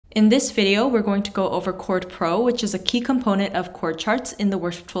In this video, we're going to go over ChordPro, which is a key component of chord charts in the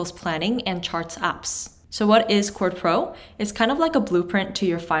WorshipTools Planning and Charts apps. So what is ChordPro? It's kind of like a blueprint to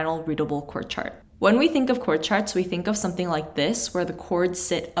your final readable chord chart. When we think of chord charts, we think of something like this, where the chords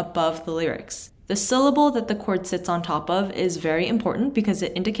sit above the lyrics. The syllable that the chord sits on top of is very important because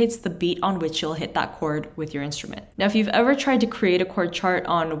it indicates the beat on which you'll hit that chord with your instrument. Now, if you've ever tried to create a chord chart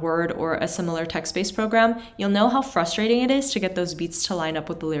on Word or a similar text-based program, you'll know how frustrating it is to get those beats to line up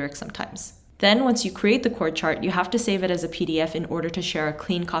with the lyrics sometimes. Then, once you create the chord chart, you have to save it as a PDF in order to share a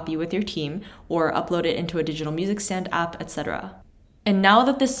clean copy with your team or upload it into a digital music stand app, etc. And now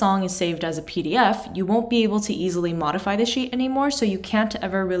that this song is saved as a PDF, you won't be able to easily modify the sheet anymore, so you can't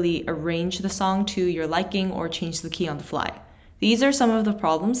ever really arrange the song to your liking or change the key on the fly. These are some of the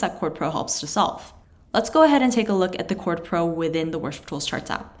problems that ChordPro helps to solve. Let's go ahead and take a look at the ChordPro within the WorshipTools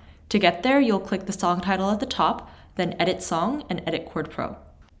Charts app. To get there, you'll click the song title at the top, then Edit Song and Edit ChordPro.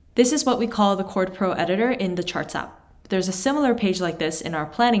 This is what we call the ChordPro Editor in the Charts app. There's a similar page like this in our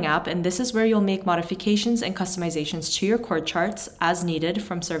Planning app, and this is where you'll make modifications and customizations to your chord charts as needed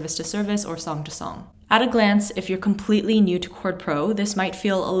from service to service or song to song. At a glance, if you're completely new to ChordPro, this might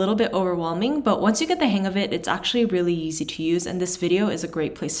feel a little bit overwhelming, but once you get the hang of it, it's actually really easy to use, and this video is a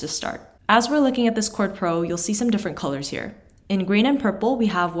great place to start. As we're looking at this ChordPro, you'll see some different colors here. In green and purple, we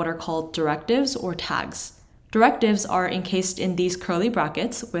have what are called directives or tags. Directives are encased in these curly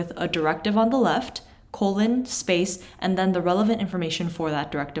brackets with a directive on the left, colon, space, and then the relevant information for that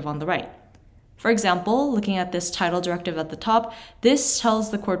directive on the right. For example, looking at this title directive at the top, this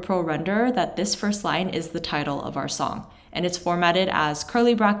tells the ChordPro renderer that this first line is the title of our song, and it's formatted as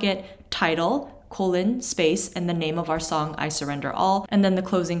curly bracket, title, colon, space, and the name of our song, I Surrender All, and then the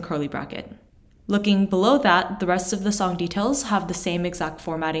closing curly bracket. Looking below that, the rest of the song details have the same exact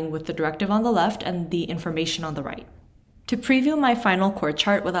formatting with the directive on the left and the information on the right. To preview my final chord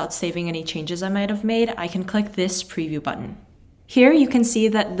chart without saving any changes I might have made, I can click this preview button. Here you can see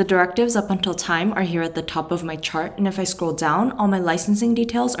that the directives up until time are here at the top of my chart, and if I scroll down, all my licensing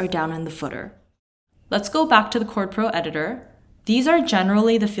details are down in the footer. Let's go back to the ChordPro Editor. These are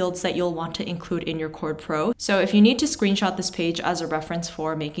generally the fields that you'll want to include in your ChordPro, so if you need to screenshot this page as a reference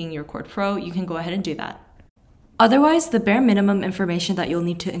for making your ChordPro, you can go ahead and do that. Otherwise, the bare minimum information that you'll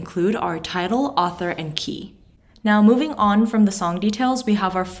need to include are title, author, and key. Now, moving on from the song details, we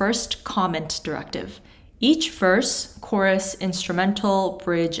have our first comment directive. Each verse, chorus, instrumental,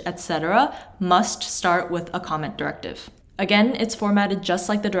 bridge, etc. must start with a comment directive. Again, it's formatted just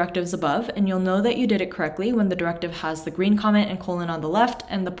like the directives above, and you'll know that you did it correctly when the directive has the green comment and colon on the left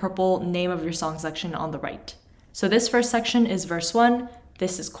and the purple name of your song section on the right. So this first section is verse 1,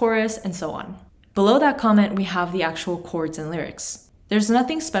 this is chorus, and so on. Below that comment, we have the actual chords and lyrics. There's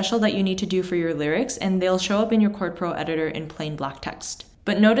nothing special that you need to do for your lyrics, and they'll show up in your ChordPro Editor in plain black text.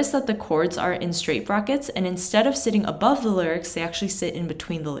 But notice that the chords are in straight brackets, and instead of sitting above the lyrics, they actually sit in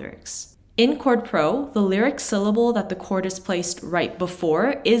between the lyrics. In ChordPro, the lyric syllable that the chord is placed right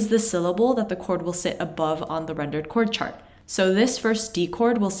before is the syllable that the chord will sit above on the rendered chord chart. So this first D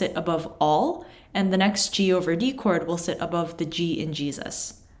chord will sit above all, and the next G over D chord will sit above the G in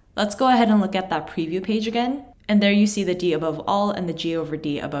Jesus. Let's go ahead and look at that preview page again. And there you see the D above all and the G over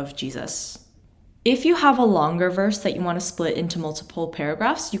D above Jesus. If you have a longer verse that you want to split into multiple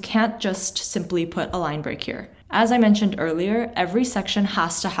paragraphs, you can't just simply put a line break here. As I mentioned earlier, every section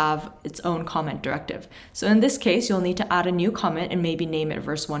has to have its own comment directive. So in this case, you'll need to add a new comment and maybe name it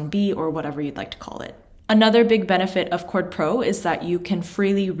verse 1b or whatever you'd like to call it. Another big benefit of ChordPro is that you can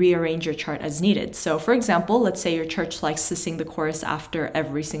freely rearrange your chart as needed. So for example, let's say your church likes to sing the chorus after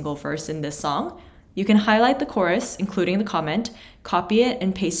every single verse in this song. You can highlight the chorus, including the comment, copy it,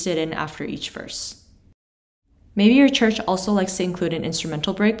 and paste it in after each verse. Maybe your church also likes to include an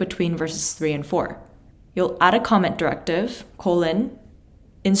instrumental break between verses 3 and 4. You'll add a comment directive, colon,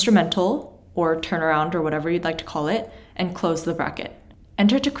 instrumental, or turnaround, or whatever you'd like to call it, and close the bracket.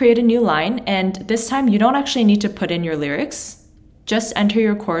 Enter to create a new line, and this time you don't actually need to put in your lyrics. Just enter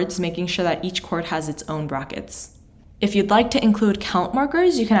your chords, making sure that each chord has its own brackets. If you'd like to include count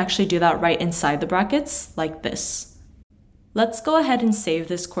markers, you can actually do that right inside the brackets, like this. Let's go ahead and save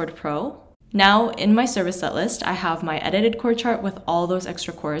this ChordPro. Now, in my service set list, I have my edited chord chart with all those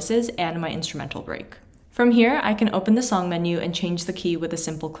extra choruses and my instrumental break. From here, I can open the song menu and change the key with a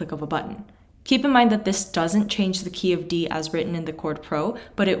simple click of a button. Keep in mind that this doesn't change the key of D as written in the ChordPro,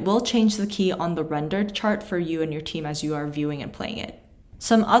 but it will change the key on the rendered chart for you and your team as you are viewing and playing it.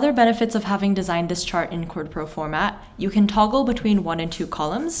 Some other benefits of having designed this chart in ChordPro format: you can toggle between 1 and 2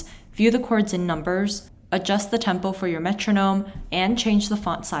 columns, view the chords in numbers, adjust the tempo for your metronome, and change the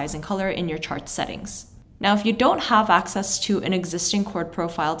font size and color in your chart settings. Now, if you don't have access to an existing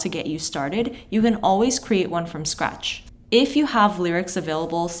ChordPro file to get you started, you can always create one from scratch. If you have lyrics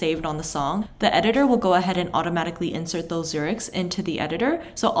available saved on the song, the editor will go ahead and automatically insert those lyrics into the editor,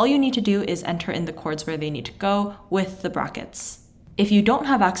 so all you need to do is enter in the chords where they need to go with the brackets. If you don't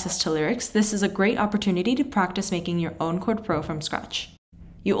have access to lyrics, this is a great opportunity to practice making your own ChordPro from scratch.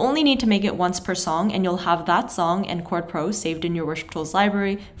 You only need to make it once per song, and you'll have that song and ChordPro saved in your WorshipTools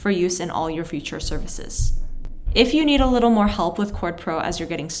library for use in all your future services. If you need a little more help with ChordPro as you're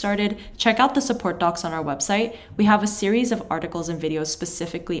getting started, check out the support docs on our website. We have a series of articles and videos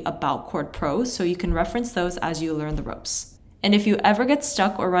specifically about ChordPro, so you can reference those as you learn the ropes. And if you ever get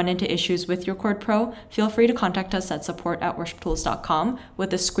stuck or run into issues with your ChordPro, feel free to contact us at support@worshiptools.com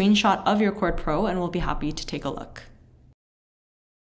with a screenshot of your ChordPro, and we'll be happy to take a look.